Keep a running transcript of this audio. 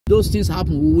those things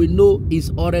happen, we will know it's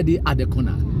already at the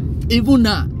corner. Even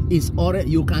now, it's already,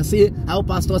 you can see how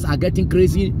pastors are getting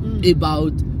crazy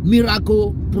about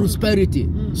miracle prosperity.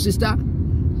 Sister,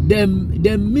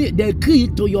 the key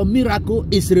to your miracle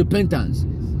is repentance.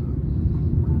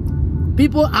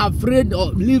 People are afraid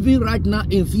of living right now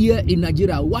in fear in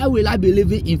Nigeria. Why will I be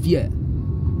living in fear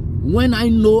when I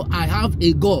know I have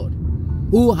a God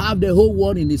who have the whole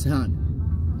world in his hand,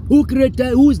 who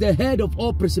is the head of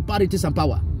all principalities and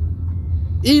power?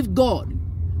 If God,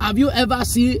 have you ever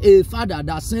seen a father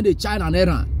that sent a child on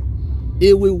errand?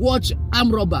 He will watch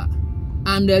armed robber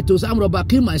and to armed robber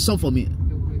kill my son for me.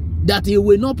 That he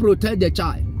will not protect the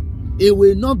child. He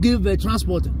will not give the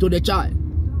transport to the child.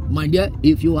 My dear,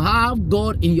 if you have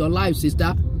God in your life,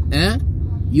 sister,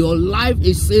 your life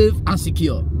is safe and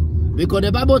secure. Because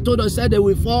the Bible told us that they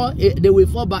will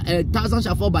fall by 1,000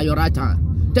 shall fall by your right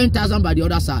hand, 10,000 by the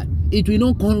other side. It will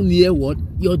not come near what?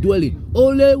 Your dwelling.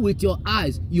 Only with your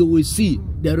eyes you will see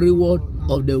the reward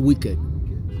of the wicked.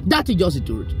 That is just the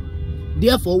truth.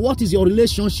 Therefore, what is your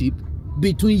relationship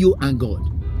between you and God?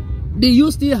 Do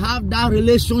you still have that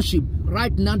relationship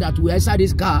right now that we are inside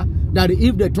this car, that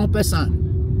if the trumpet sound,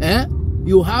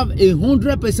 you have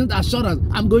 100%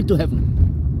 assurance, I'm going to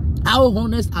heaven? How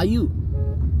honest are you?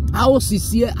 How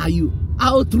sincere are you?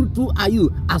 How truthful are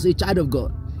you as a child of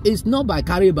God? It's not by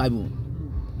carrying Bible.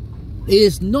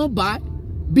 It's not by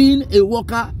being a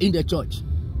worker in the church.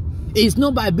 It's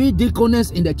not by being deaconess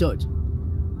in the church.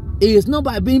 It's not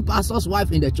by being pastor's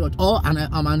wife in the church or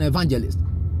I'm an evangelist.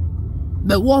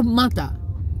 But what matter?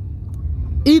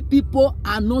 If people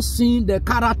are not seeing the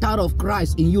character of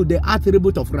Christ in you, the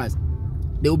attribute of Christ,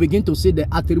 they will begin to see the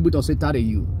attribute of Satan in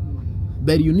you.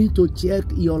 But you need to check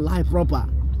your life proper.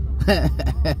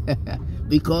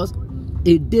 Because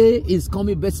a day is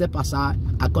coming, best set aside,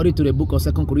 according to the book of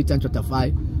 2 Corinthians chapter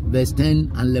 5, verse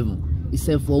 10 and 11. It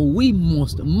said, for we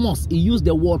must, he used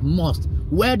the word must,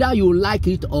 whether you like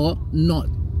it or not,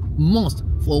 must,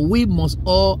 for we must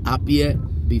all appear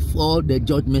before the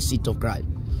judgment seat of Christ.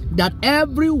 That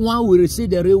everyone will receive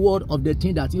the reward of the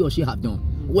thing that he or she have done,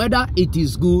 whether it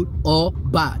is good or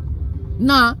bad.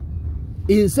 Now,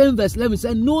 in same verse 11, it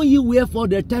said, know ye wherefore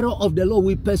the terror of the Lord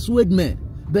will persuade men.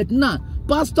 But now,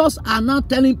 pastors are now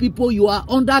telling people you are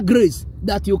under grace,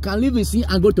 that you can live in sin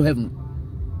and go to heaven.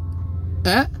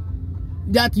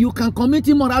 That you can commit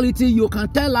immorality, you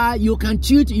can tell lie, you can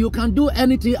cheat, you can do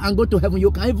anything and go to heaven.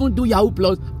 You can even do Yahoo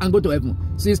Plus and go to heaven.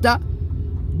 Sister,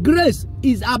 grace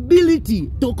is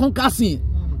ability to conquer sin.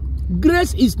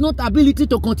 Grace is not ability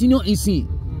to continue in sin.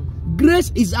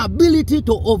 Grace is ability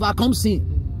to overcome sin.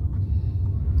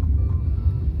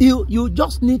 You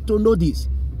just need to know this.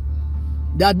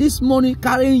 That this morning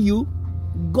carrying you,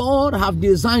 God have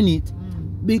designed it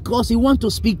because he want to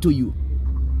speak to you.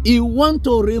 He want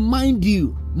to remind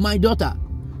you, my daughter,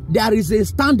 there is a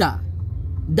standard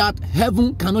that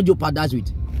heaven cannot jeopardize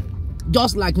with.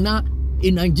 Just like now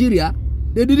in Nigeria,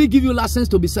 they didn't give you license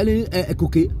to be selling a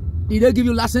cookie. Did they give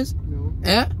you license? No.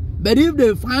 But if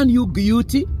they find you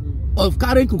guilty of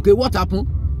carrying cookie, what happened?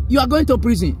 You are going to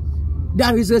prison.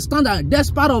 There is a standard.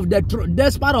 That's part of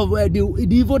the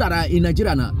evil that are in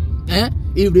Nigeria now.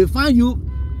 If they find you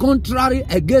contrary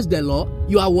against the law,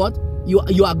 you are what? You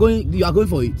are going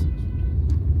for it.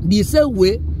 The same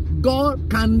way, God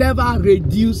can never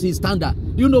reduce his standard.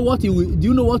 Do you know what he will? Do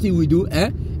you know what he will do?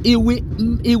 He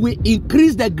will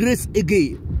increase the grace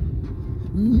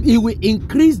again. He will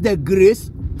increase the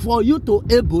grace for you to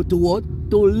able to what?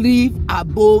 To live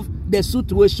above the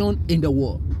situation in the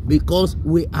world. Because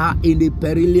we are in a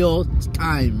perilous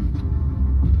time.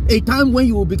 A time when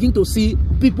you will begin to see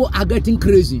people are getting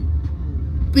crazy.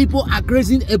 People are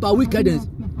crazy about wickedness.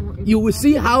 You will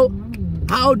see how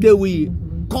they will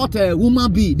cut a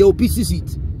woman bee. They will pieces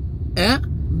it.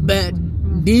 But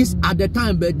this at the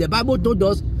time, but the Bible told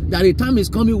us that a time is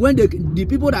coming when the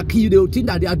people that kill you, they will think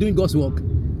that they are doing God's work.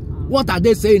 What are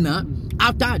they saying now?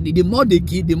 After the more they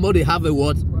kill, the more they have a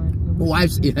what?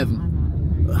 Wives in heaven.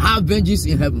 Have vengeance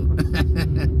in heaven.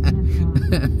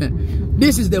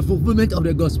 This is the fulfillment of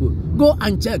the gospel. Go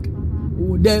and check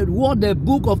what the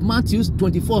book of Matthew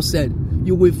 24 said.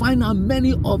 You will find out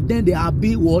many of them, they are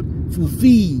being what?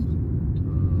 Fulfilled.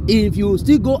 If you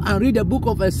still go and read the book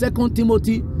of 2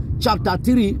 Timothy chapter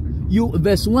 3,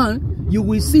 verse 1, you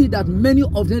will see that many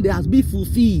of them, they have been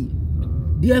fulfilled.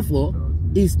 Therefore,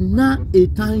 it's not a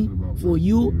time for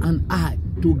you and I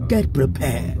to get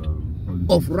prepared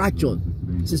of righteous.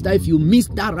 Sister, if you miss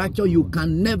that rapture, you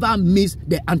can never miss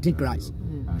the Antichrist.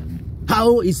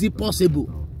 How is it possible?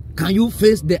 Can you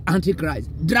face the Antichrist?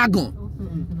 Dragon.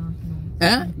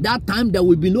 That time there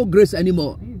will be no grace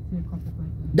anymore.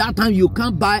 That time you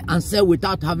can't buy and sell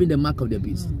without having the mark of the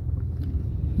beast.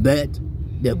 But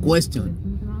the question,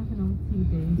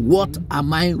 what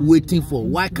am I waiting for?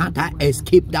 Why can't I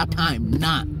escape that time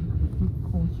now?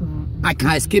 I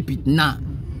can escape it now.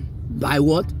 By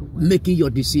what? Making your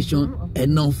decision.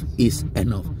 Enough is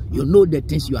enough. You know the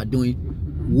things you are doing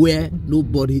where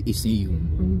nobody is seeing you,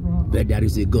 but there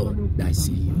is a God that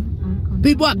sees you.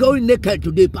 People are going naked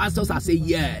today. Pastors are saying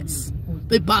yes.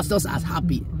 The pastors are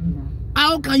happy.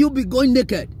 How can you be going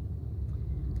naked?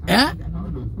 Eh?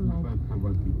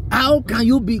 How can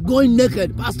you be going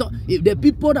naked, Pastor? If the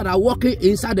people that are walking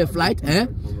inside the flight, do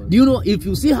you know, if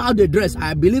you see how they dress,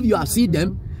 I believe you have seen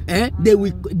them,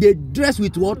 they dress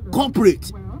with what?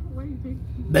 Corporate.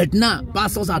 But now,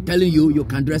 pastors are telling you, you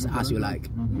can dress as you like.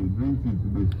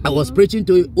 I was preaching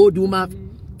to an old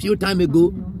woman a few times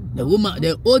ago.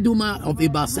 The old woman of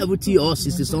about 70 or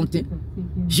 60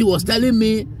 something. She was telling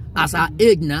me, as her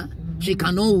age now, she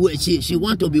cannot wear, she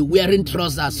want to be wearing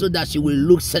trousers so that she will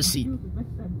look sexy.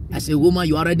 I say, woman,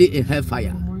 you are already in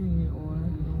hellfire.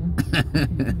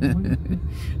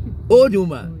 Old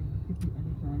woman.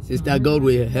 Sister, God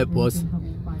will help us.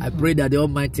 I pray that the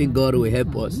Almighty God will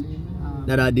help us.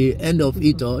 That at the end of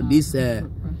it all, this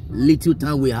little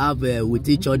time we have with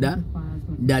each other,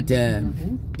 that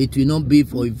it will not be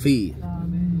for vain.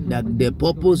 That the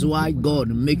purpose why God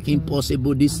making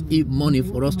possible this morning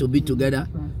for us to be together,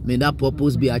 may that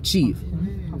purpose be achieved.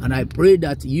 And I pray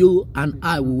that you and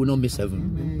I will not miss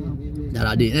heaven. That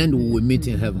at the end we will meet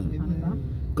in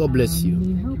heaven. God bless you.